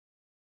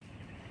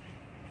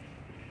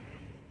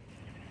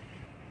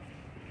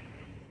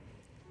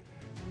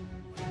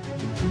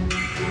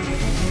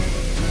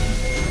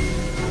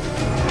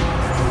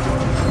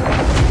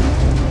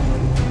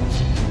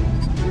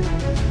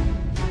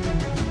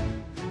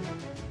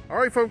All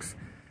right, folks,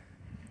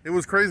 it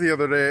was crazy the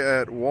other day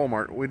at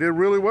Walmart. We did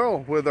really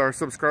well with our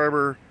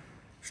subscriber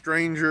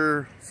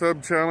stranger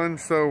sub challenge.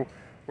 So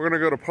we're gonna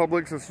go to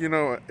Publix. As you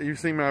know, you've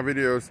seen my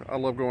videos, I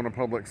love going to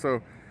Publix.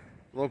 So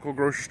local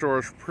grocery store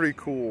is pretty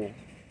cool.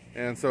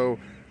 And so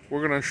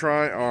we're gonna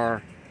try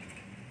our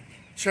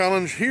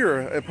challenge here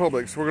at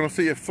Publix. We're gonna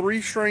see if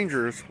 3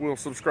 strangers will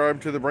subscribe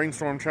to the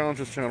BRAiNStORM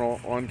Challenges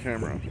channel on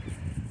camera.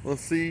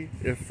 Let's see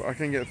if I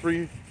can get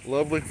 3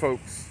 lovely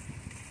folks,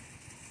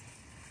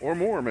 or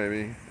more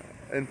maybe,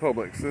 in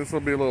Publix. This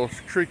will be a little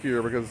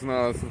trickier because it's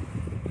not as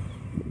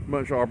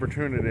much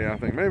opportunity, I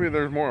think. Maybe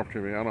there's more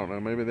opportunity, I don't know.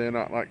 Maybe they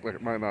might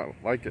not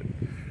like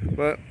it.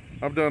 But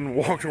I've done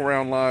walked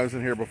around lives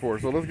in here before,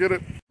 so let's get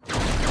it.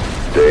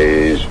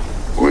 Days,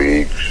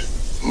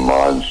 weeks,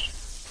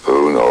 months,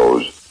 who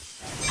knows?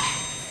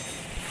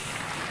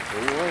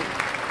 Anyway,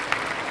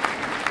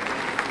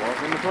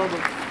 welcome to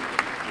Publix.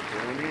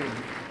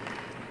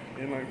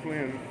 Going in like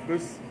Flynn.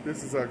 This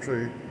is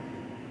actually,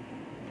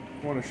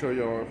 I want to show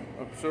y'all,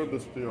 I've showed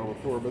this to y'all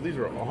before, but these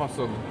are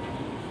awesome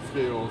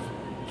scales.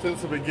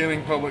 Since the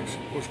beginning, Publix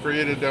was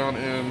created down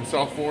in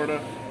South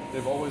Florida.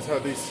 They've always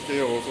had these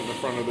scales in the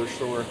front of their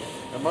store.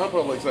 And my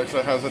Publix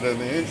actually has it in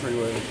the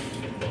entryway.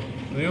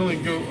 They only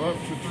go up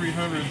to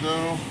 300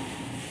 though.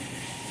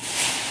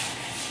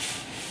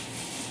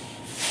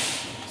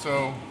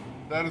 So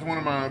that is one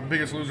of my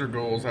biggest loser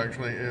goals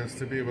actually, is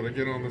to be able to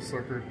get on this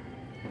sucker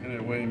and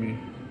it weigh me.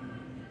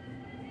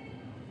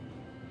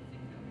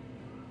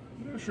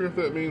 Not sure if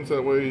that means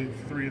that weigh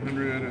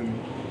 300, and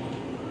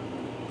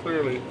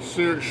clearly,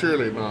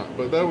 surely not,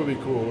 but that would be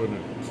cool, wouldn't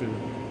it, too?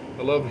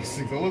 I love these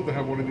things. I love to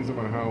have one of these in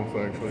my house,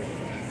 actually.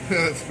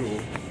 That's cool.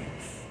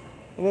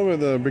 I love at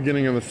the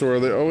beginning of the store,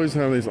 they always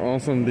have these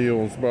awesome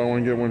deals. Buy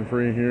one, get one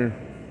free here.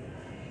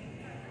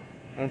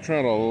 I've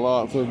tried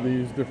lots of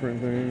these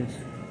different things.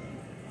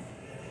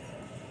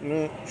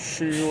 Let's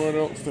see what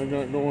else they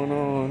got going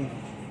on.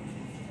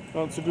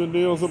 Lots of good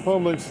deals at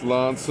Publix.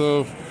 Lots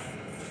of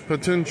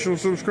potential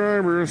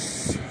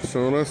subscribers.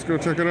 So let's go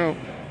check it out.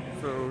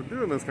 So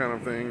doing this kind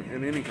of thing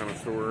in any kind of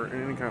store,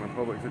 in any kind of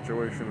public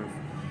situation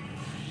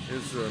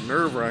is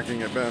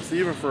nerve-wracking at best,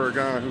 even for a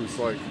guy who's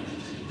like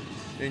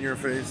in your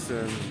face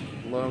and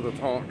love to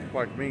talk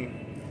like me.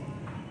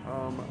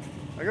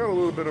 I got a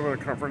little bit of a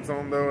comfort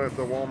zone though at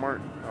the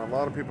Walmart. A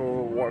lot of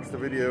people watched the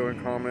video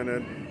and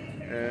commented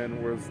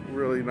and was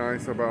really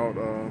nice about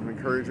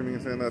encouraging me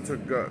and saying that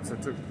took guts,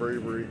 it took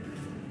bravery.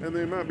 And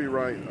they might be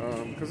right,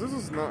 because this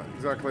is not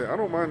exactly, I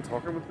don't mind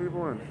talking with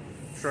people and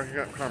striking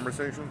up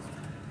conversations,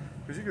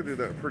 because you can do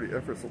that pretty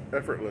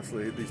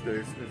effortlessly these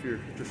days if you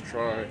just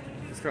try,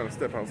 just kind of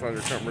step outside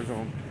your comfort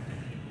zone.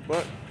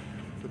 But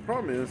the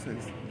problem is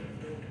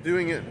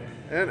doing it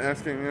and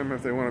asking them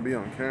if they want to be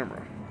on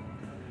camera.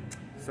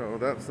 So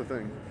that's the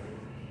thing.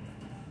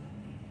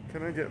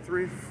 Can I get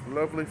 3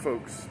 lovely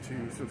folks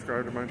to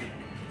subscribe to my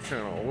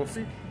channel? We'll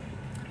see.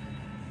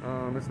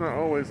 It's not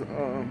always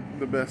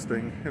the best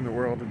thing in the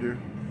world to do.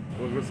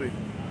 We'll see.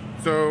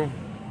 So,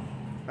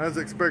 as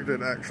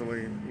expected,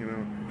 actually, you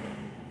know,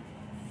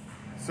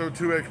 so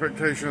 2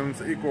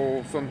 expectations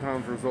equal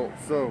sometimes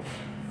results. So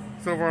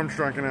far I'm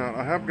striking out.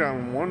 I have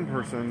gotten 1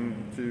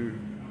 person who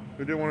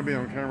didn't want to be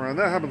on camera, and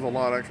that happens a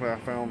lot, actually. I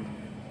found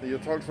that you'll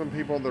talk to some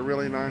people, they're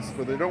really nice,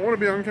 but they don't want to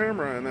be on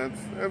camera, and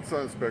that's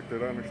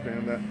unexpected. I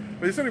understand that.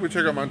 But he said he would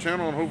check out my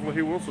channel, and hopefully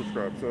he will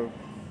subscribe. So.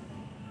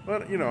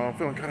 But, you know, I'm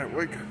feeling kind of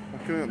weak.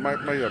 It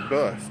might be a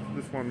bust.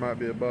 This one might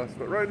be a bust.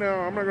 But right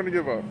now, I'm not going to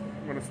give up.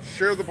 I'm going to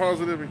share the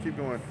positive and keep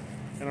going.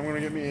 And I'm going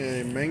to get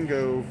me a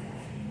mango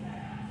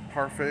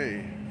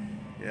parfait.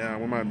 Yeah,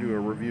 we might do a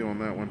review on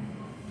that one.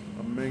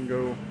 A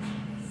mango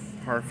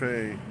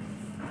parfait.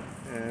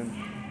 And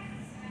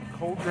a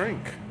cold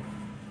drink.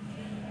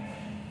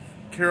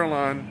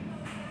 Caroline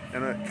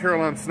and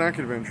Caroline Snack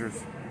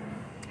Adventures.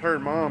 Her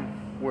and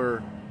Mom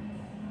were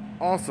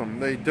awesome.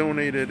 They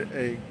donated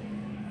a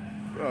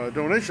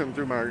donation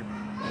through my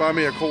Buy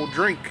Me a Cold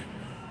Drink,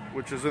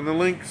 which is in the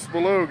links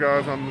below,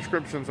 guys, on the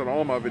descriptions on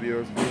all my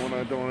videos if you want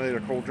to donate a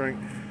cold drink.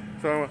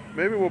 So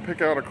maybe we'll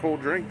pick out a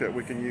cold drink that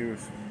we can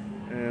use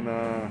and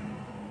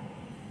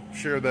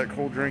share that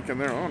cold drink in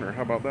their honor.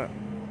 How about that?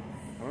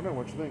 I don't know,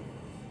 what you think?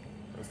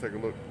 Let's take a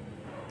look.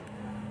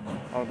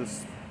 I'll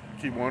just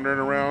keep wandering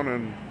around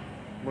and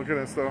looking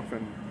at stuff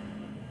and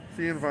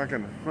seeing if I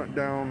can hunt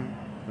down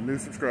a new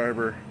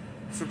subscriber.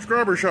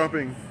 Subscriber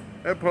shopping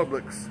at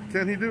Publix.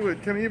 Can he do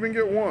it? Can he even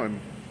get 1?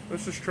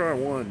 Let's just try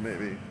 1,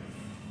 maybe.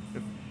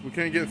 If we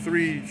can't get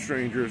 3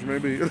 strangers,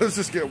 maybe let's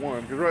just get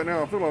 1. Because right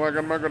now I feel like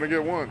I'm not going to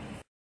get 1.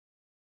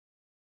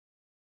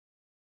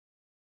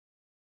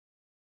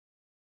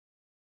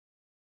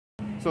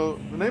 So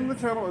the name of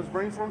the channel is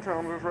BRAiNStORM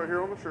Challenges right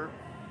here on the shirt.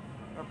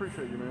 I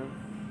appreciate you, man.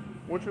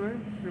 What's your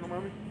name, if you don't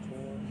mind me?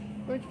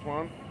 Thank you,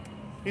 Twan.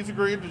 He's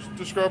agreed to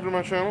subscribe to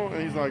my channel,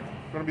 and he's like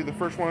going to be the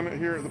first one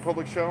here at the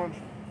Publix Challenge.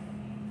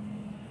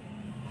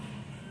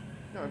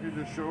 Yeah, if you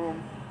just show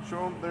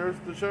them there's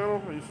the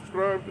channel, and you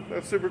subscribe,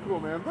 that's super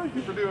cool, man. Thank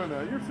you for doing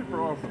that. You're super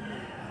awesome.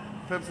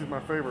 Pepsi's my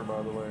favorite,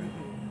 by the way.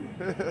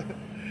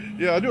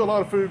 Yeah, I do a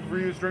lot of food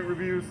reviews, drink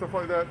reviews, stuff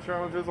like that,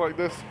 challenges like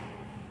this.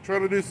 Try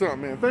to do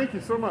something, man. Thank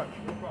you so much.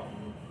 No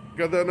problem.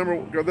 Got that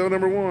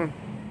number one.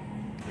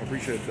 I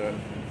appreciate that.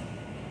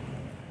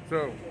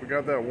 So we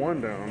got that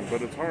one down,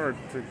 but it's hard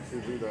to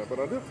do that. But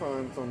I did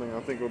find something I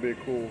think will be a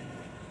cool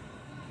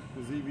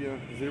Zevia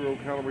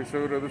 0-calorie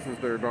soda. This is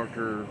their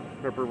Dr.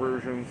 Pepper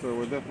version, so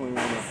we definitely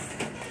want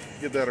to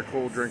give that a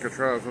cold drink a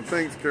try. So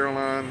thanks,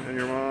 Caroline and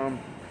your mom.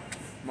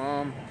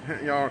 Mom,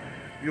 y'all,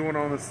 you went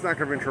on the snack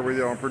adventure with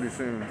y'all pretty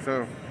soon.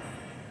 So,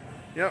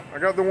 yeah, I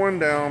got the one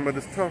down, but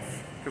it's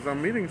tough because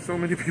I'm meeting so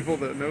many people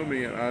that know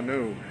me, and I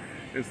know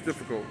it's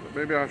difficult.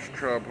 Maybe I should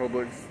try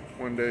Publix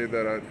one day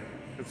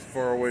it's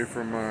far away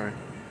from my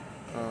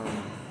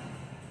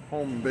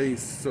home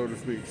base, so to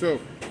speak. So,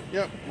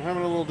 yeah, I'm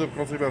having a little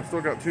difficulty, but I've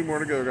still got 2 more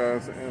to go,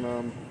 guys. And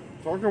I'm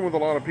talking with a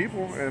lot of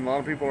people, and a lot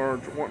of people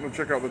are wanting to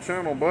check out the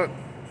channel, but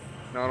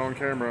not on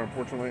camera,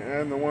 unfortunately.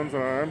 And the ones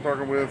that I am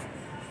talking with,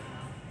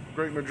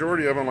 great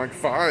majority of them, like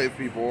 5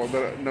 people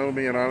that know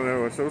me and I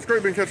know. So it's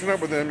great being catching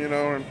up with them, you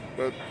know,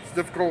 but it's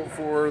difficult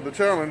for the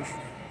challenge.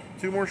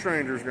 2 more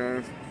strangers,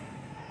 guys.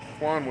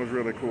 Juan was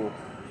really cool.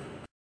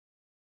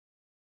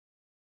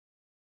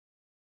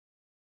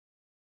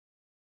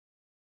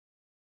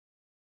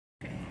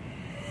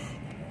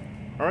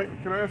 All right,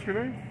 can I ask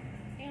your name?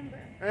 Amber.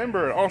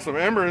 Amber, awesome.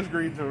 Amber has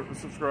agreed to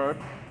subscribe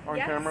on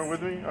Yes. camera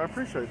with me. I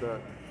appreciate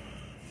that.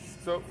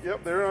 So,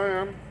 yep, there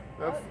I am.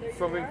 That's there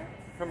something you are.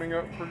 coming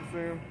up pretty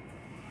soon.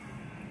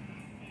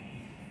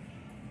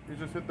 You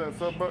just hit that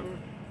sub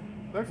button.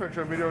 That's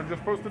actually a video I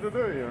just posted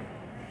today, yeah.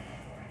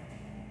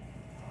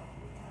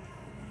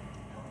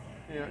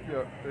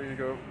 Yeah, there you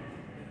go.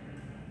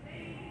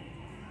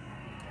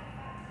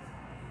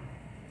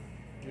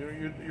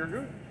 You're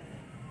good.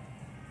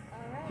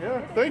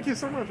 Yeah, thank you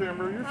so much,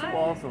 Amber. You're so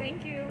awesome.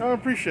 Thank you. I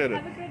appreciate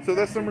it. Have a good So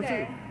that's rest of number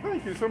your 2. day.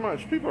 Thank you so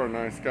much. People are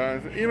nice,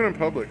 guys. Even in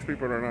Publix,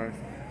 people are nice.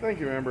 Thank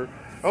you, Amber.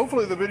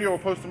 Hopefully the video will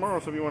post tomorrow,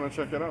 so if you want to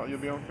check it out, you'll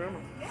be on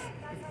camera.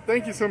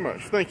 Thank you so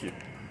much. Thank you.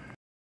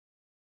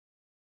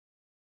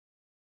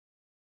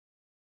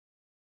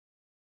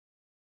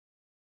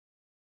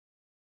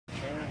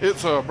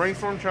 It's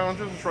BRAiNStORM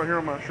challenges. It's right here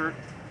on my shirt.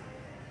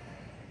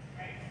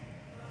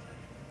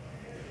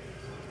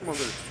 Come on,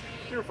 dude.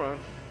 You're fine.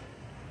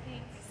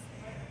 Thanks.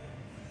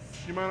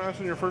 Do you mind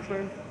asking your first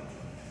name?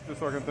 Just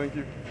so I can thank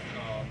you.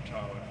 I'm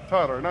Tyler.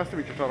 Tyler. Nice to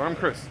meet you, Tyler. I'm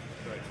Chris.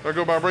 I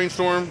go by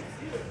BRAiNStORM.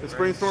 It's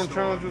BRAiNStORM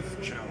challenges.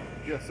 Challenge.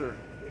 Yes, sir.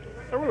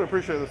 I really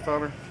appreciate this,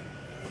 Tyler.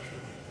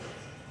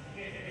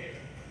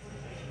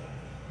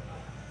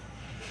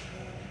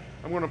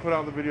 I'm going to put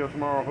out the video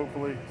tomorrow,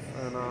 hopefully,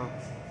 and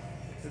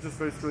it's just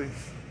basically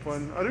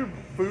fun. I do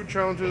food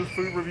challenges,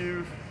 food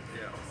reviews,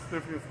 Yeah.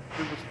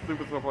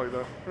 stupid stuff like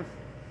that.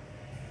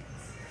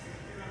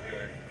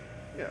 Okay.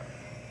 Yeah,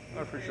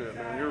 I appreciate it,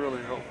 man. You're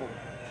really helpful.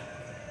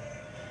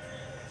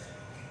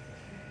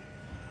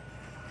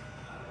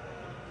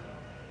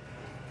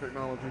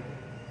 Technology.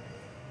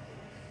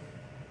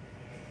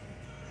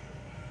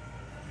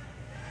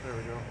 There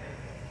we go.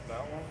 That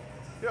one?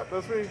 Yep,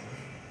 that's me.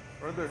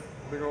 Right there.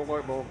 Big old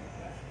light bulb.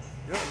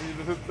 Yeah, you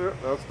just hit there.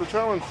 That's the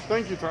challenge.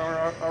 Thank you,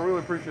 Tyler. I really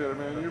appreciate it,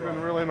 man. You've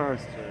been really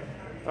nice.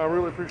 I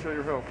really appreciate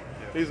your help.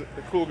 He's a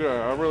cool guy.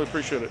 I really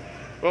appreciate it.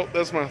 Well,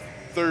 that's my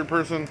 3rd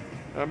person.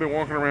 I've been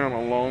walking around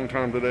a long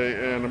time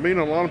today, and I'm meeting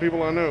a lot of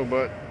people I know,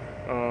 but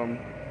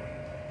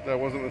that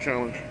wasn't the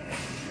challenge.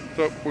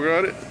 So we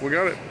got it. We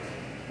got it.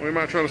 We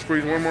might try to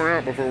squeeze one more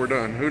out before we're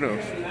done. Who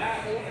knows?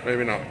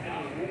 Maybe not.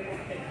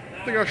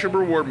 I think I should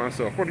reward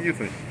myself. What do you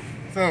think?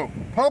 So,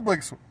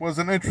 Publix was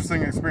an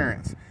interesting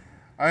experience.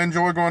 I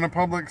enjoy going to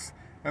Publix,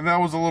 and that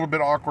was a little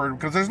bit awkward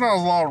because there's not a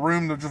lot of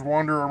room to just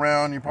wander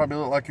around. You probably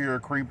look like you're a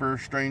creeper,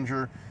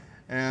 stranger.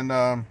 And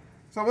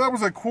so that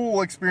was a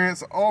cool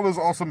experience. All those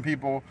awesome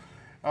people.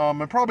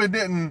 It probably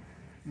didn't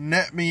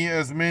net me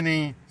as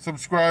many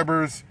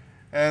subscribers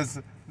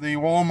as the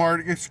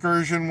Walmart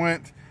excursion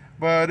went,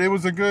 but it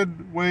was a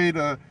good way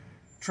to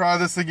try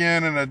this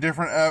again in a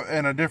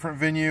different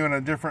venue, in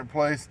a different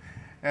place.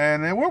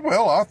 And it went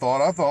well, I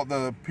thought. I thought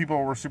the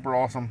people were super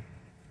awesome.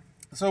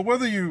 So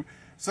whether you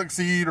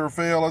succeed or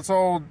fail, it's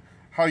all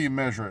how you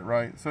measure it,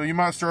 right? So you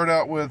might start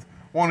out with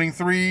wanting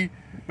 3,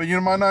 but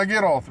you might not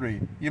get all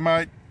 3. You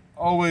might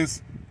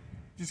always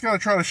just got to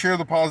try to share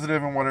the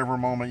positive in whatever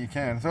moment you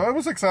can. So it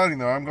was exciting,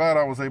 though. I'm glad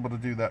I was able to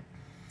do that.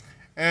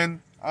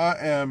 And I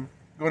am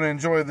going to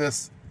enjoy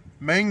this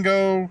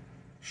mango,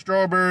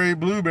 strawberry,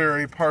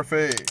 blueberry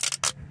parfait.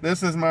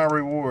 This is my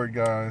reward,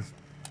 guys,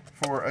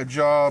 for a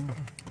job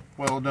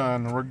well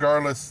done.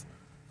 Regardless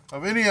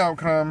of any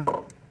outcome,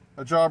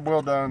 a job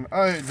well done.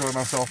 I enjoy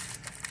myself.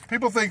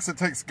 People think it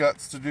takes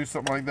guts to do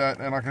something like that,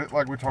 and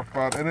like we talked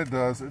about, and it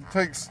does. It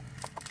takes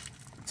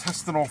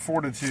intestinal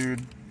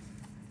fortitude,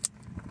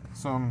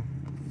 some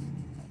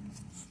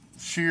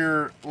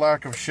sheer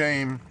lack of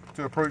shame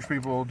to approach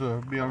people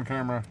to be on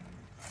camera.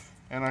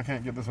 And I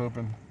can't get this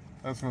open.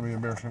 That's going to be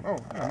embarrassing. Oh,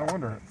 yeah, no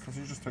wonder, because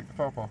you just take the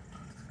top off.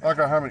 Like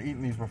I haven't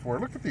eaten these before.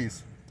 Look at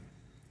these.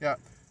 Yeah,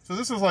 so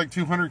this is like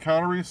 200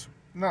 calories.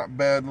 Not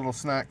bad little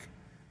snack.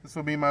 This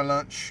will be my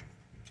lunch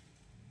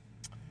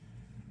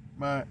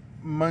my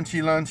munchy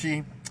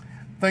lunchy.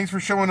 Thanks for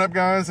showing up,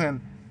 guys,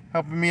 and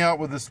helping me out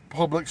with this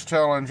Publix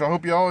challenge. I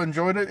hope you all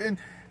enjoyed it. And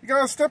you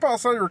gotta step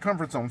outside your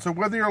comfort zone. So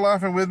whether you're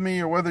laughing with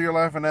me or whether you're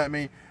laughing at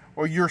me,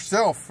 or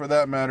yourself for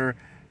that matter,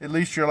 at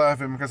least you're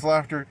laughing, because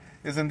laughter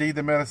is indeed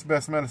the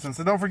best medicine.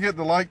 So don't forget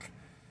to like,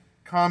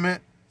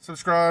 comment,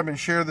 subscribe, and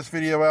share this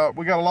video out.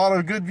 We got a lot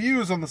of good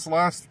views on this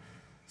last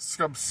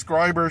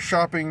subscriber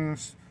shopping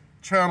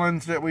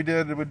challenge that we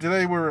did.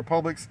 Today we were at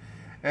Publix,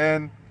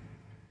 and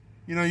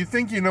you know, you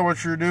think you know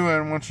what you're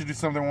doing once you do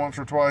something once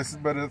or twice,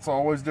 but it's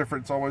always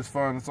different. It's always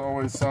fun. It's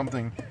always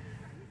something.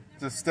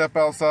 Just step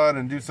outside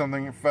and do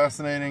something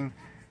fascinating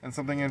and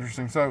something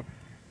interesting. So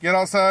get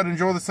outside,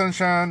 enjoy the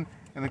sunshine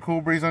and the cool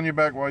breeze on your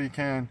back while you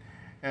can.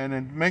 And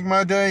then make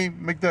my day,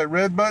 make that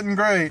red button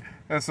gray,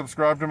 and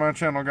subscribe to my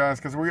channel, guys,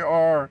 because we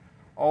are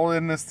all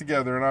in this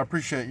together, and I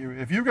appreciate you.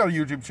 If you've got a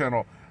YouTube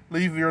channel,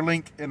 leave your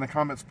link in the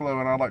comments below,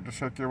 and I'd like to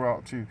check you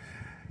out too.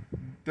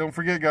 Don't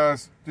forget,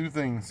 guys, do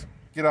things.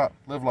 Get out,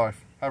 live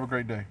life. Have a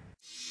great day.